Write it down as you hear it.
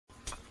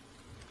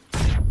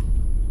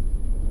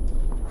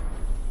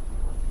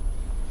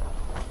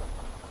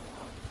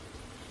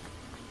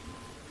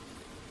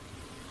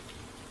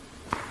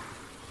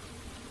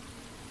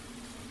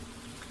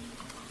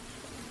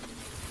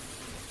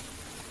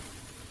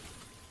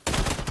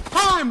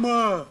Hai,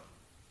 mă!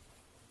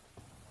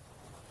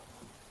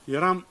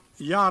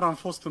 Iar am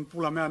fost în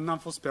pula mea, n-am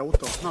fost pe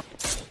auto.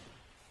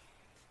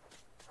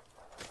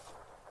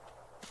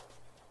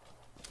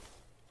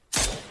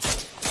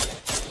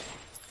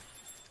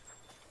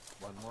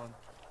 One.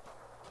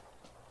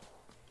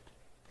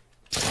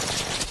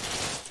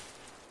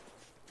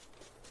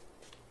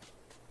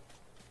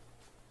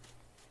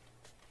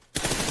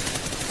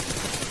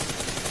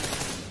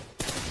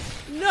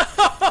 No!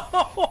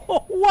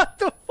 What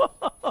the fuck?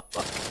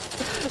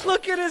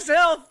 Look at his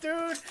health,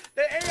 dude!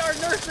 The AR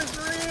nurse is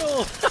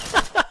real!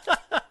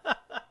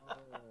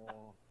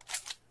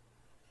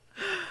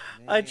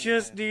 I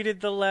just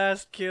needed the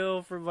last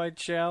kill for my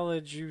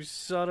challenge, you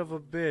son of a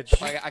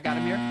bitch. I got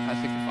him here.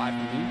 That's 65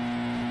 from me.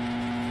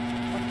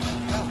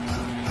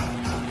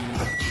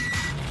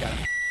 Got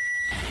him.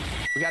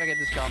 We gotta get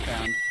this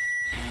compound.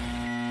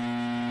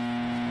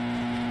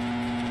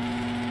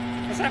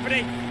 What's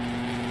happening?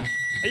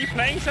 Are you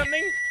playing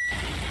something?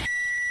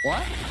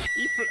 What?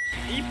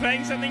 Are you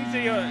playing something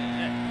through your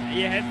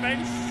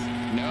headphones?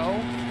 No.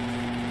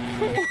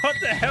 What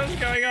the hell's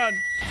going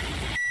on?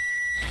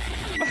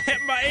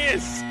 My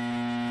ears.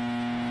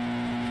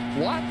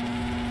 What?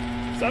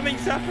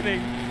 Something's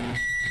happening.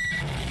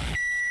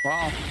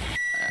 Well,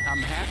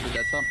 I'm happy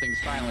that something's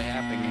finally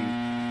happening.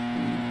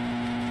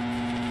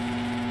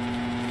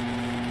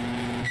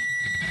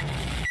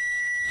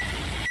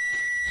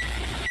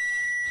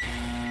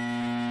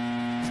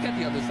 Let's get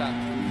the other side.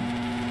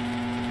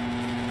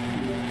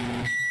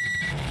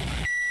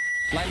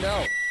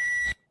 Lando.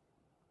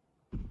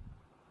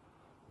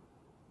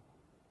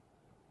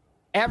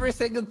 Every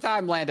single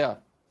time, Lando.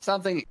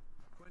 Something.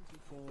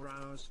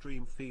 24-hour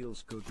stream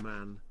feels good,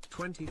 man.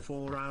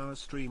 24-hour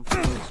stream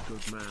feels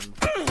good, man.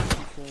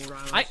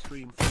 24-hour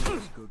stream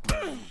feels good,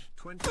 man.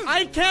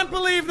 I can't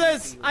believe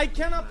this! I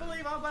cannot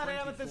believe how bad I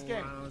am at this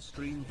game. 24-hour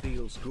stream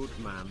feels good,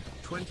 man.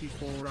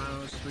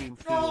 24-hour stream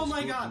feels Oh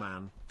my good, God.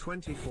 man.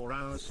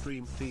 24-hour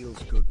stream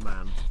feels good,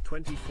 man.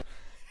 24.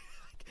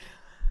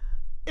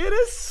 It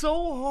is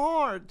so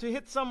hard to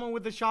hit someone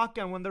with a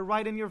shotgun when they're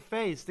right in your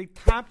face. They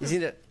tap. Is he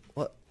the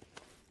what?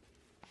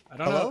 I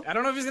don't know. I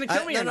don't know if he's gonna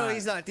kill me or no, not.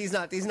 he's not.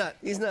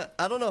 He's not.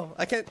 I don't know.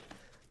 I can't.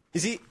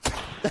 Is he?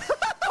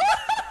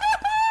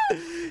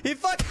 He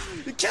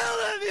kill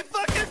him! He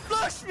fucking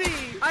flushed me!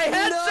 I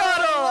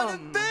headshot him! What a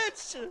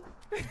bitch!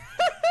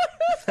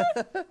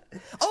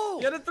 Oh,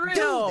 get a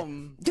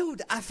 3-0.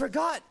 Dude, I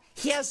forgot.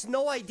 He has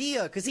no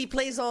idea because he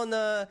plays on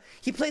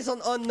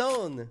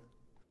unknown.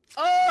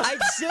 Oh! I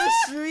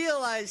just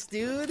realized,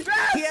 dude.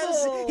 He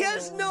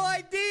has no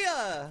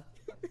idea.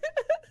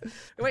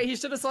 Wait, he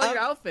should have saw your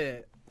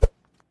outfit.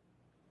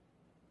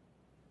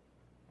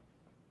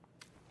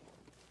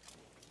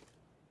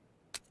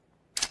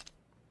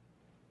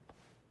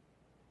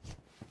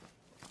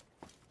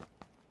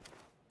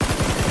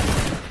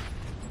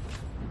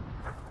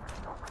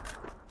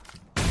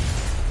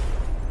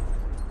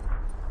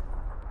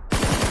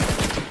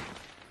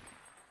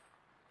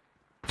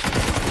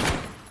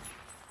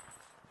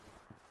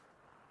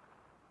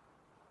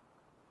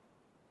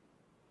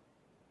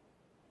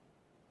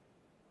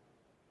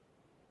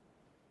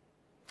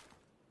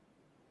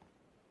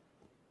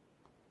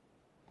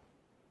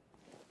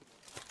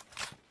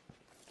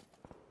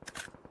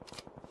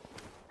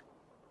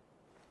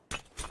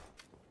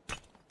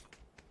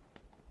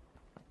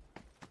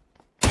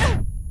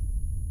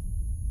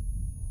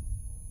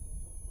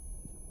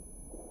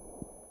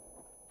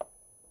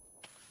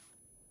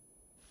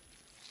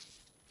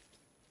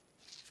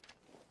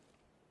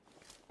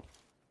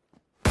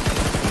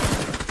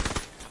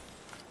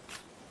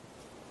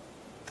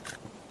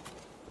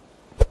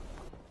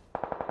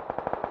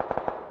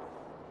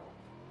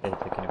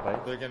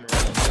 They're getting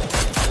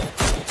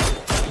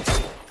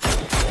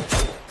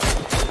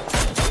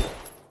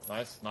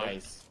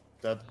Nice.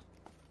 Dead.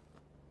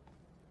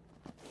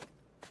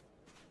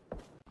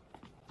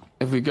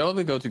 If we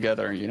go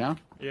together, you know?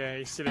 Yeah,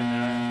 he's sitting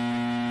there.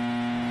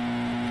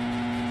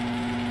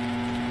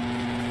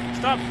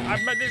 Stop!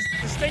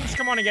 This thing's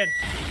come on again.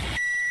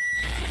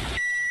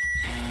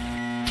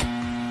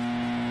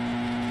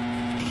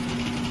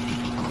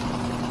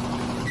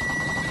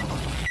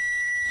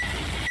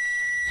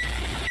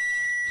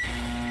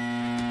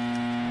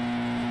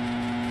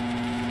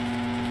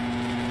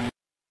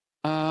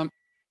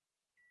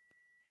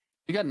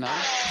 You got 9?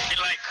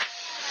 Like,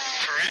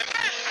 forever?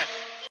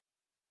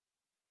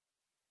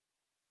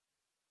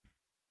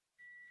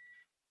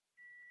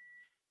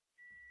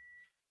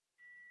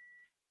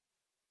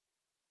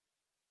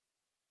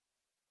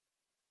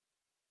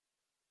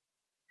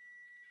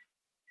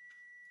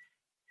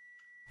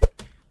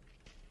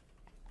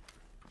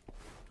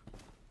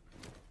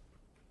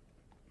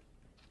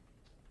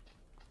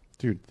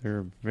 Dude,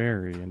 they're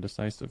very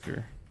indecisive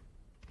here.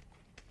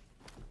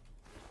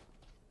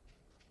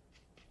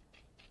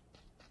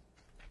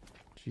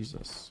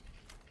 Jesus.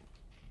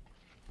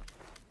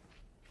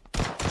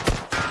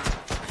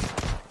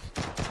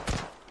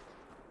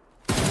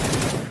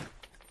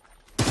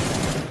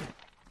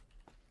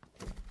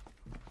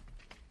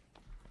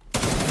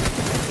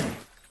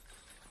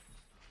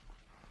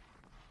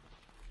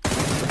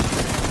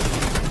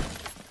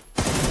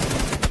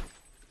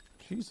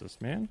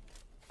 Jesus, man.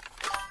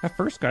 That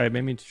first guy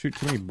made me shoot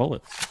too many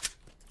bullets.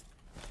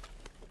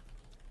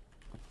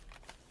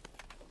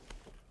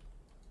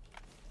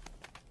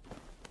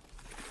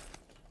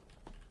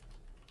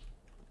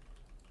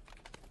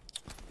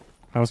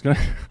 I was gonna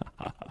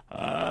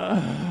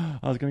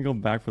go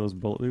back for those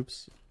bullet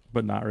loops,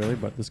 but not really.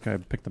 But this guy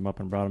picked them up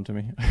and brought them to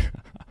me.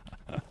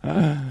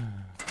 The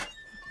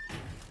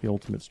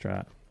ultimate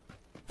strat.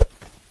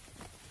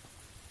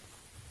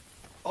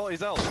 Oh,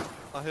 he's out.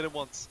 I hit him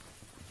once.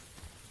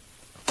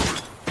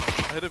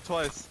 I hit him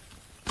twice.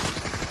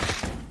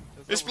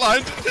 He's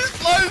blind!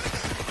 He's blind!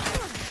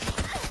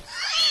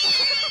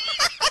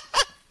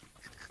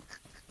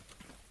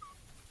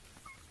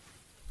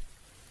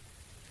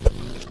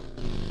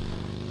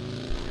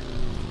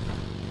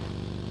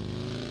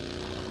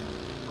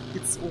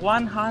 It's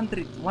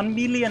 100,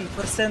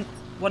 1,000,000%,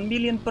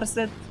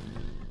 1,000,000%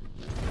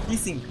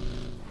 missing.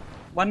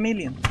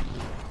 1,000,000.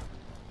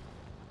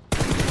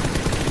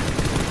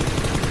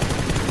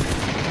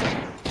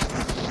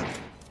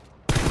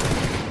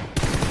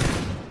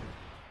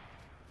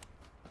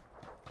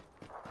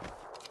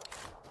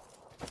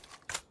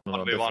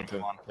 No, We won,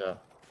 different we won. too. Yeah.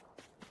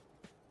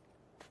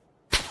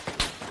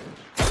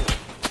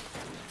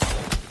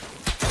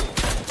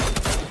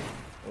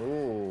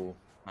 Ooh.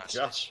 Nice.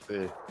 Gosh.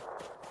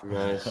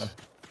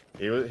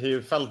 He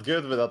felt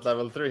good with that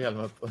level 3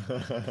 helmet.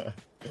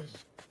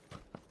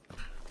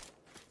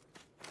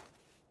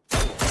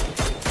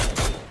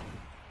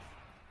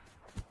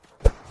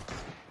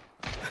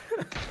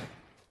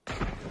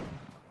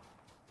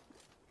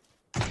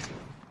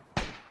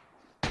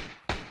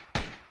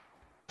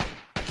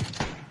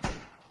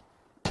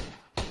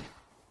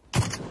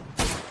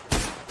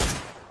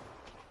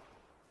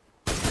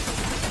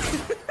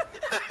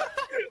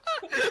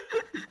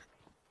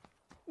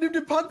 Nimm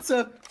den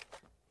Panzer!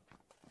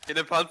 In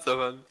den Panzer,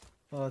 Mann.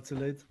 Oh, too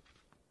late.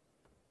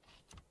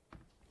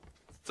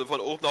 So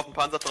von oben auf den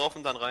Panzer drauf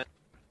und dann rein.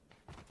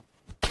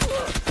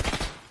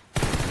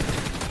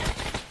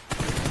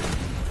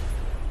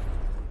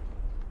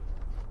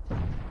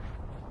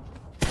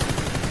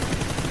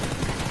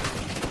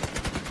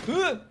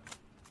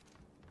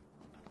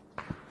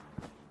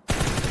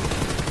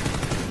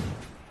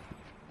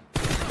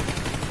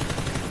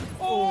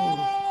 Oh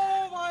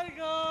mein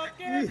Gott,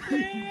 geht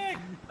nicht!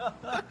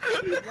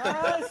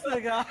 Was,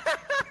 Digga?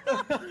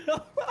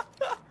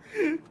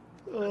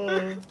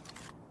 Oh.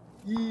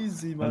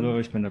 Easy, Mann. Hallo,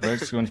 ich bin der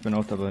Breaks und ich bin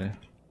auch dabei.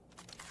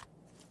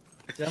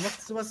 Ja,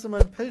 machst du was in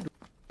meinem Pell, du?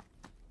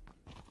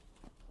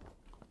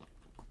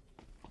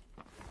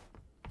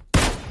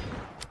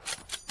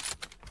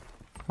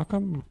 How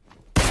come?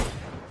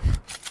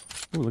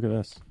 Ooh, look at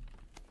this.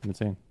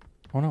 Insane.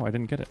 Oh no, I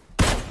didn't get it.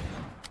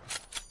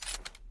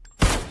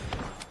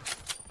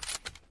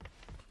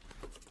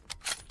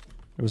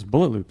 It was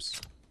bullet loops.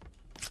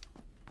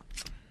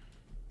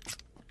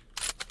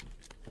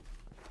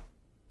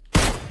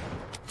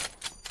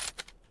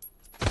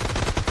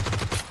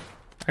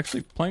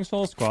 Actually, playing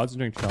solo squads and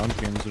doing challenge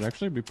games would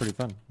actually be pretty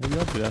fun. Maybe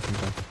I'll do that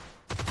sometime.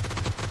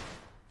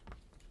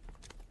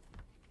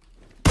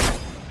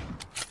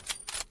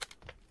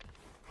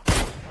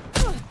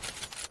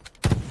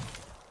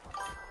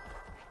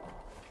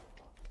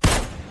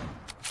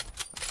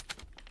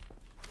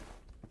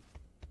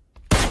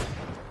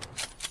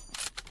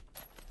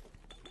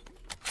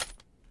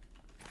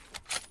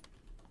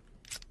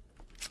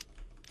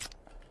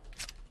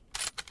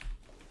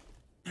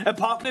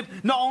 Apocalypse,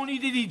 not only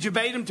did he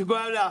debate him to go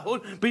out of that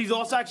hut, but he's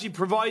also actually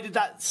provided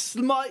that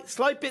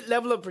slight bit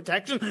level of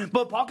protection.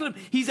 But Apocalypse,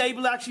 he's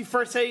able to actually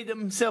first aid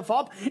himself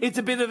up. It's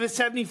a bit of a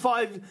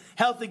 75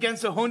 health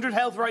against 100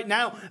 health right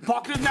now.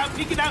 Apocalypse now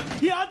picking out,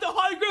 he had the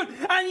high ground,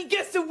 and he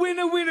gets the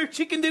winner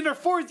chicken dinner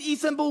for his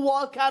Istanbul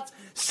Wildcats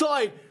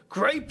side.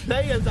 Great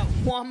play as that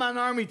one-man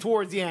army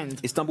towards the end.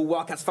 Istanbul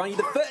Wildcats finally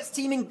the first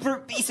team in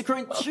Group B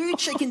securing 2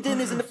 chicken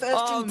dinners in the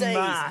first 2 days.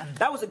 Man.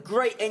 That was a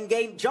great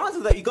end-game.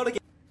 Chances that you got to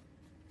get.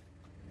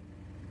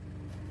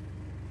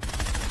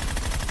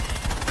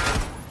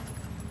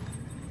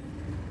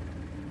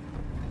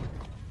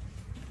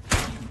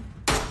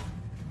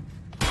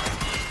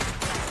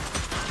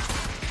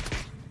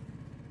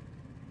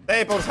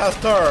 Staples has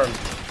turned.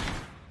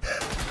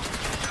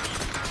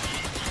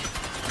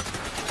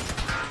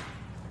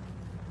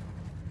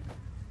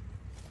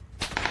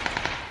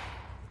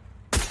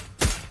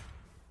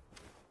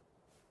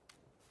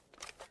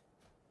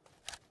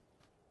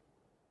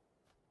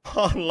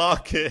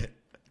 Unlucky.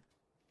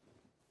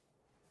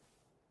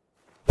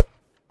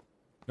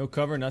 No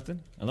cover,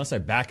 nothing. Unless I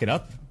back it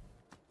up.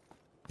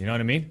 You know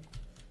what I mean?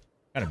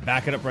 Gotta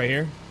back it up right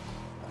here.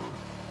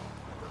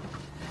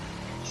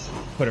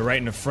 Put it right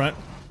in the front.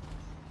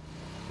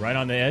 Right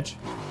on the edge.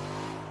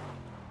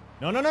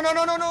 No, no, no, no,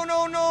 no, no, no,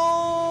 no, no!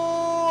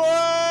 All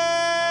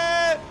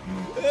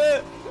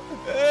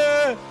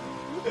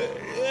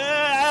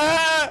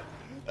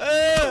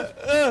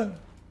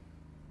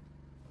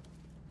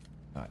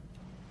right.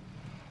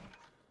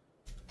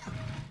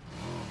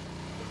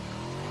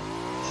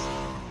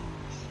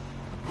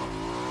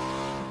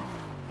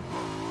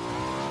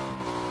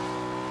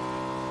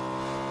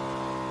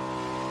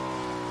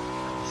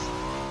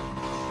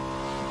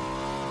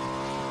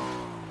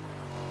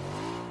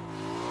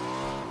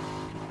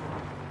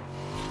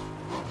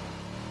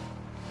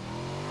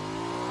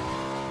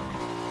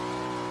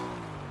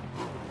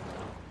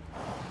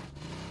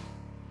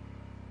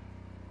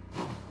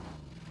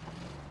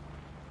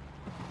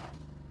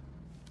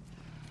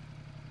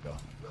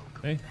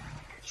 Hey.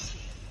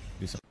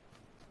 Do something.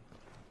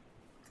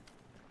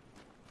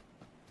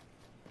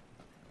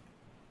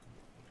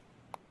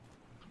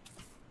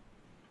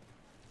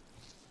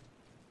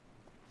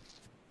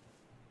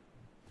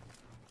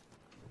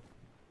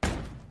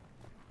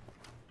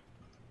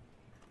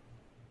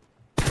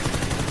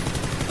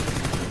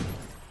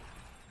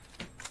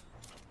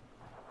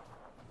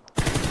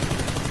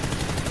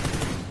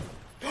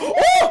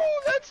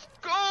 Oh, let's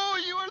go!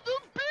 You are the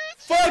bitch!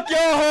 Fuck your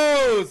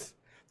hoes!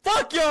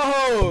 Fuck your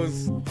hoes!